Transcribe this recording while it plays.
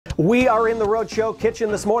We are in the Rhode Show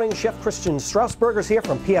kitchen this morning. Chef Christian Strasburger's here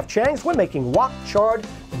from P.F. Chang's. We're making wok charred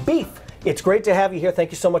beef. It's great to have you here.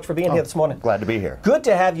 Thank you so much for being here this morning. Glad to be here. Good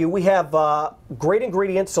to have you. We have great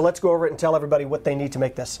ingredients, so let's go over it and tell everybody what they need to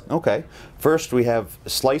make this. Okay. First, we have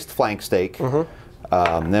sliced flank steak,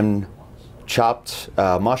 then chopped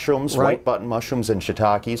mushrooms, white button mushrooms and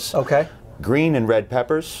shiitakes. Okay. Green and red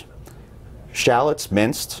peppers, shallots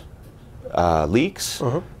minced, leeks,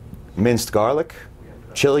 minced garlic,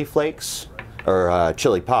 chili flakes, or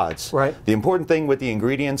chili pods. Right. The important thing with the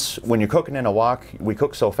ingredients, when you're cooking in a wok, we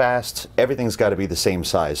cook so fast, everything's got to be the same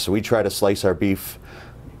size. So we try to slice our beef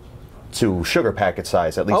to sugar packet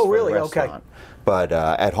size, at least for the restaurant. Okay. But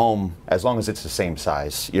at home, as long as it's the same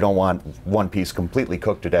size, you don't want one piece completely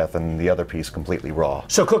cooked to death and the other piece completely raw.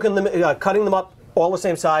 So cooking them, cutting them up all the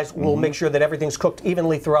same size will make sure that everything's cooked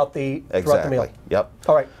evenly throughout the meal. Yep.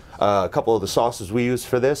 All right. A couple of the sauces we use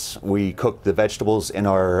for this, we cook the vegetables in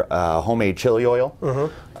our homemade chili oil.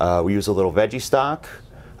 We use a little veggie stock,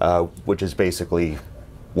 which is basically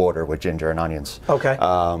water with ginger and onions. Okay.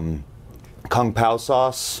 Kung Pao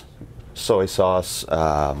sauce, soy sauce,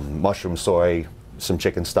 mushroom soy, some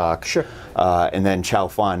chicken stock. Sure. And then chow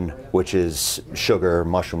fun, which is sugar,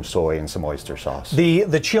 mushroom soy, and some oyster sauce.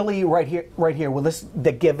 The chili right here, will this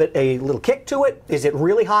give it a little kick to it? Is it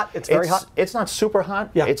really hot? It's very hot? It's not super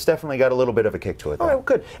hot. Yeah. It's definitely got a little bit of a kick to it, though. All right,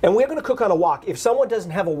 good. And we're going to cook on a wok. If someone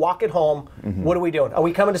doesn't have a wok at home, what are we doing? Are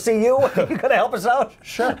we coming to see you? Are you going to help us out?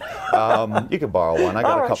 Sure. You can borrow one. I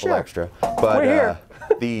got a couple extra. But we're here.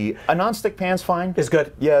 A nonstick pan's fine. Is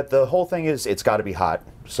good. Yeah, the whole thing is it's got to be hot.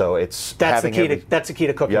 So it's that's the key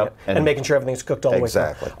to cooking it and making sure everything's cooked all the way through.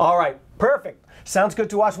 Exactly. All right, perfect. Sounds good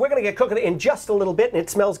to us. We're going to get cooking in just a little bit, and it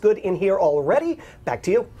smells good in here already. Back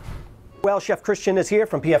to you. Well, Chef Christian is here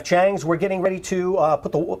from P.F. Chang's. We're getting ready to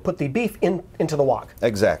put the beef into the wok.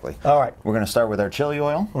 Exactly. All right. We're going to start with our chili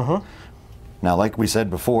oil. Now, like we said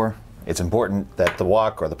before, it's important that the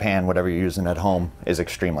wok or the pan, whatever you're using at home, is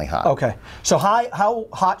extremely hot. Okay. So how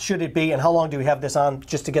hot should it be, and how long do we have this on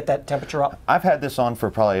just to get that temperature up? I've had this on for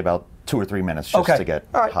probably about 2 or 3 minutes just to get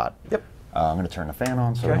hot. Yep. I'm going to turn the fan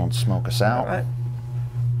on so it won't smoke us out. All right.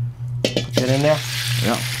 Put it in there.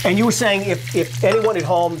 Yeah. And you were saying if anyone at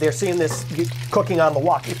home, they're seeing this cooking on the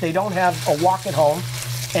wok, if they don't have a wok at home,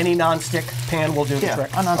 any nonstick pan will do the trick.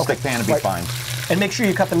 A nonstick pan would be fine. And make sure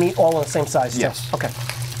you cut the meat all in the same size too. Yes. Okay.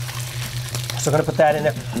 So I'm going to put that in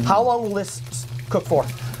there. How long will this cook for?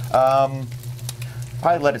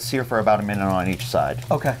 Probably let it sear for about a minute on each side.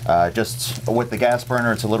 Okay. Just with the gas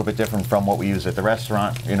burner, it's a little bit different from what we use at the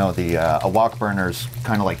restaurant. You know, a wok burner is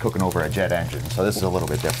kind of like cooking over a jet engine, so this is a little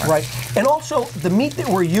bit different. Right. And also, the meat that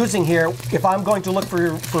we're using here, if I'm going to look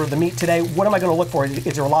for the meat today, what am I going to look for? Is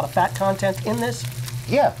there a lot of fat content in this?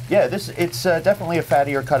 Yeah. It's definitely a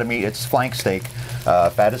fattier cut of meat. It's flank steak.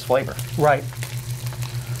 Fat is flavor. Right.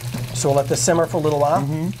 So we'll let this simmer for a little while.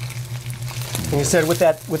 And you said with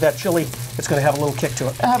that chili, it's going to have a little kick to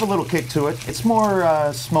it. I have a little kick to it. It's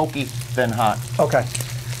more smoky than hot. Okay.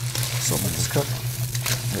 So let this cook.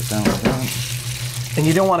 Get down. And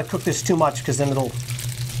you don't want to cook this too much because then it'll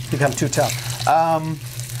become too tough.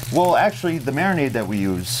 Well, actually, the marinade that we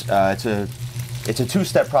use, it's a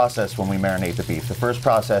two-step process when we marinate the beef. The first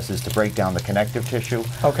process is to break down the connective tissue.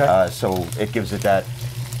 Okay. So it gives it that,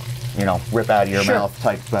 rip out of your mouth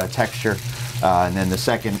type texture. And then the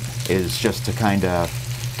second is just to kind of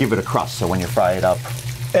give it a crust, so when you fry it up.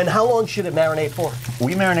 And how long should it marinate for?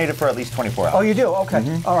 We marinate it for at least 24 hours. Oh, you do?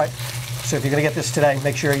 Okay. All right. So if you're going to get this today,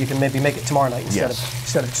 make sure you can maybe make it tomorrow night instead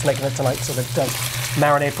of just making it tonight, so that it does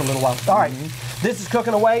marinate for a little while. All right. This is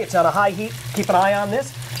cooking away. It's on a high heat. Keep an eye on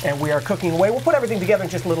this. And we are cooking away. We'll put everything together in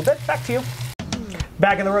just a little bit. Back to you.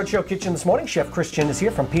 Back in the Rhode Show kitchen this morning, Chef Christian is here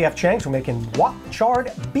from P.F. Chang's. We're making wok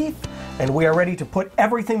charred beef, and we are ready to put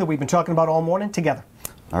everything that we've been talking about all morning together.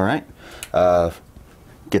 All right.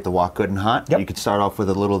 Get the wok good and hot. Yep. You could start off with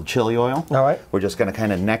a little chili oil. All right. We're just going to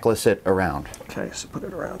kind of necklace it around. Okay, so put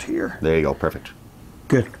it around here. There you go. Perfect.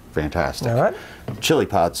 Good. Fantastic. All right. Chili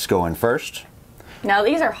pods go in first. Now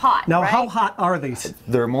these are hot, Now, right? how hot are these?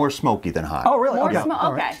 They're more smoky than hot. Oh, really? More Okay. smoke.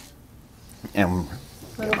 All Okay. right. And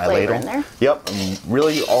Little my flavor ladle. in there. Yep. And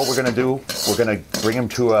really, all we're gonna do, we're gonna bring them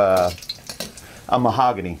to a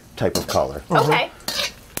mahogany type of color. Okay.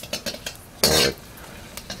 So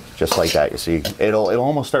just like that, you see, it'll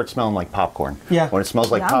almost start smelling like popcorn. Yeah. When it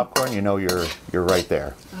smells like Yum. popcorn, you know you're right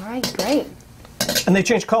there. All right, great. And they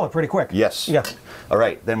change color pretty quick. Yes. Yeah. All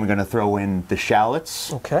right. Then we're gonna throw in the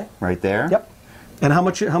shallots. Okay. Right there. Yep. And how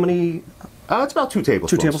many? It's about 2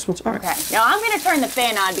 tablespoons. 2 tablespoons. All right. Okay. Now I'm going to turn the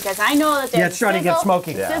fan on because I know that there's Yeah, it's starting to get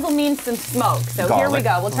smoky. Yeah. Sizzle means some smoke. So here we Garlic.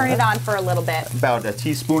 go. We'll turn it on for a little bit. About a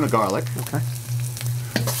teaspoon of garlic. Okay.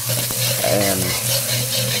 And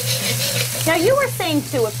Now you were saying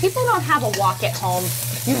too, if people don't have a wok at home,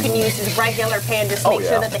 you can use this regular pan. Just make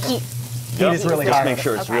sure that the heat is really just hot. make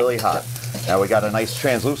sure it's Okay. really hot. Now we got a nice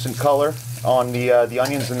translucent color on the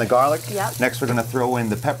onions and the garlic. Yep. Next we're going to throw in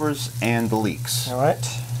the peppers and the leeks. All right.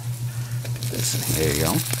 There you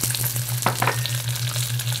go.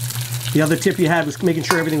 The other tip you had was making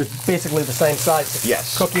sure everything was basically the same size to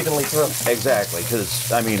Yes. cook evenly through. Exactly,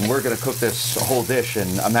 because I mean we're going to cook this whole dish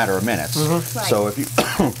in a matter of minutes. Right. So if you,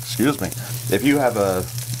 excuse me, if you have a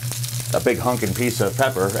big hunking piece of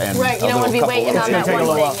pepper and Right, you a don't want to be little couple waiting little on It's gonna that take a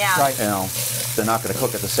one little thing. while. Yeah. Right. you know, they're not going to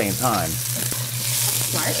cook at the same time.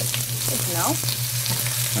 Smart. Good to know.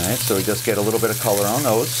 All right, so we just get a little bit of color on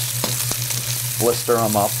those. Blister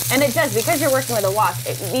them up. And it does, because you're working with a wok,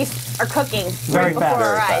 these are cooking Very right before fast.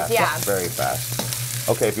 our Very eyes. fast. Yeah. Very fast.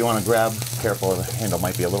 Okay, if you want to grab, careful, the handle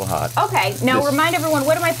might be a little hot. Okay, now This- remind everyone,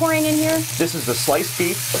 what am I pouring in here? This is the sliced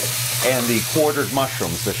beef and the quartered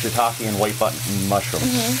mushrooms, the shiitake and white button mushrooms.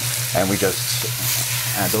 And we just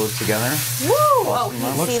add those together. Woo! Oh,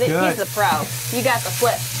 That looks see, that good. he's the pro. You got the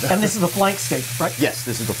flip. And this is the flank steak, right? Yes,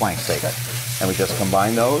 this is the flank steak. And we just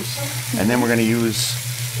combine those. And then we're going to use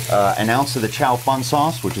an ounce of the chow fun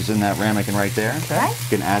sauce, which is in that ramekin right there. Okay.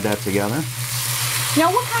 You can add that together. Now,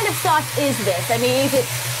 what kind of sauce is this? I mean, is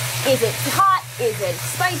it hot? Is it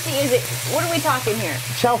spicy? What are we talking here?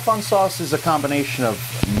 Chow fun sauce is a combination of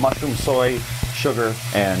mushroom, soy, sugar,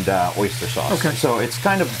 and oyster sauce. Okay. So it's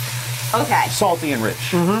kind of Okay, salty and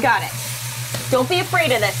rich. got it. Don't be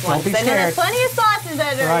afraid of this one. Don't be 'cause I know there's scared. plenty of sauces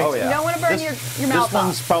that are, Right. Oh, yeah. you don't want to burn This- your mouth This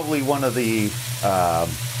one's off. probably one of the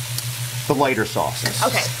lighter sauces.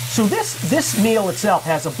 Okay, So this meal itself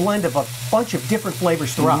has a blend of a bunch of different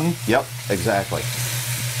flavors throughout. Yep, exactly.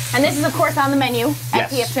 and this is, of course, on the menu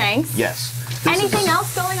at Yes. P.F. Chang's. Yes. This Anything is-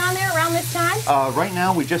 else going on there around this time? Right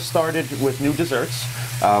now, we just started with new desserts.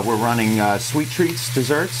 We're running sweet treats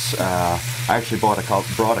desserts. I actually brought a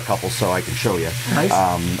couple so I can show you. Nice.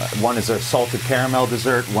 One is a salted caramel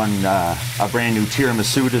dessert. One a brand new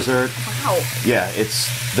tiramisu dessert. Wow. Yeah,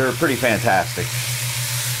 they're pretty fantastic.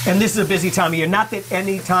 And this is a busy time of year. Not that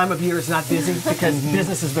any time of year is not busy, because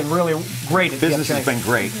business has been really great at Business PF has Chang's. been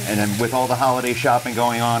great, and then with all the holiday shopping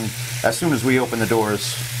going on, as soon as we open the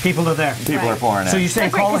doors, People are there. people are Right. pouring in. So you're saying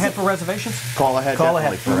That's right, call 'cause ahead for reservations? Call ahead, Call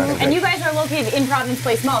definitely, ahead. for reservations. And you guys are located in Providence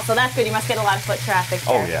Place Mall, so that's good. You must get a lot of foot traffic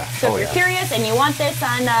there. Oh, yeah. So Oh, if you're yeah. curious and you want this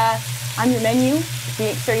on your menu,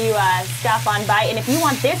 make sure you stop on by. And if you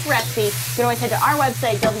want this recipe, you can always head to our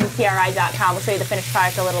website, WPRI.com. We'll show you the finished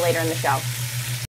product a little later in the show.